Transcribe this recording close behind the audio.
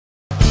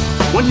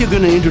When are you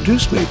going to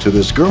introduce me to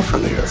this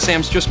girlfriend here?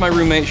 Sam's just my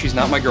roommate. She's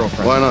not my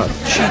girlfriend. Why not?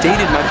 She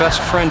dated my best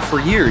friend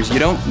for years. You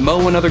don't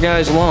mow another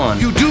guy's lawn.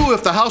 You do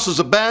if the house is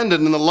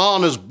abandoned and the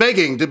lawn is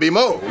begging to be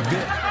mowed.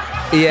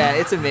 Yeah,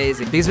 it's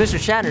amazing. Because Mr.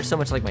 Shatner's so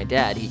much like my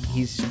dad.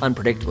 He's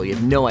unpredictable. You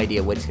have no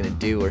idea what he's going to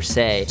do or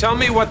say. Tell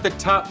me what the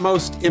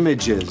topmost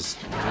image is.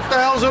 What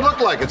the hell does it look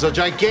like? It's a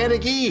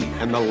gigantic E.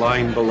 And the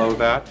line below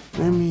that?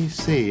 Let me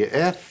see.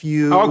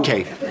 F-U...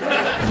 Okay.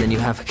 And then you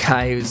have a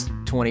guy who's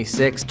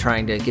 26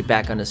 trying to get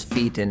back on his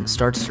feet and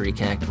starts to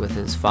reconnect with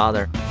his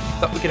father.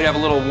 Thought we could have a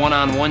little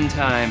one-on-one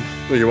time.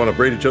 Well, you want to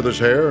braid each other's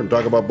hair and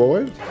talk about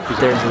boys?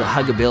 There's a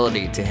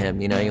huggability to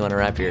him, you know, you want to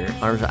wrap your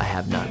arms. I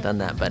have not done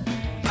that, but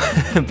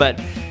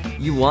but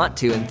you want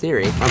to in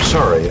theory. I'm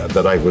sorry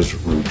that I was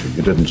rude to you.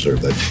 You didn't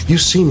deserve that. You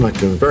seem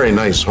like a very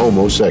nice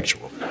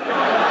homosexual.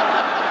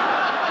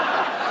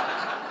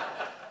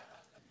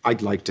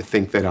 I'd like to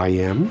think that I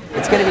am.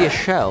 It's going to be a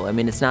show. I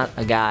mean, it's not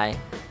a guy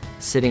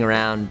sitting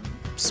around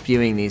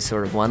spewing these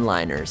sort of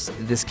one-liners.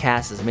 This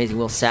cast is amazing.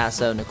 Will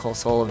Sasso, Nicole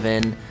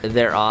Sullivan,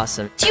 they're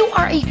awesome. You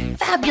are a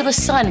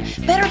fabulous son,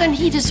 better than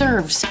he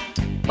deserves.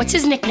 What's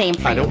his nickname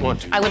for you? I don't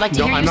want to. I would like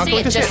to hear you say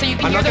it, just so you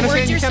can hear the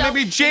words yourself. I'm not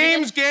going to say it.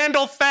 James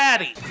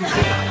Gandolfini.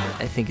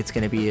 I think it's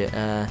going to be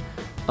a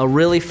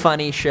really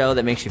funny show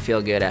that makes you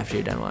feel good after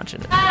you're done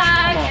watching it.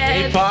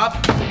 Hey,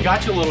 Pop,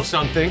 got you a little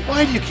something.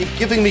 Why do you keep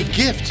giving me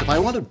gifts? If I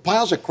wanted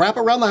piles of crap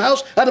around the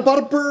house, I'd have bought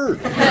a bird.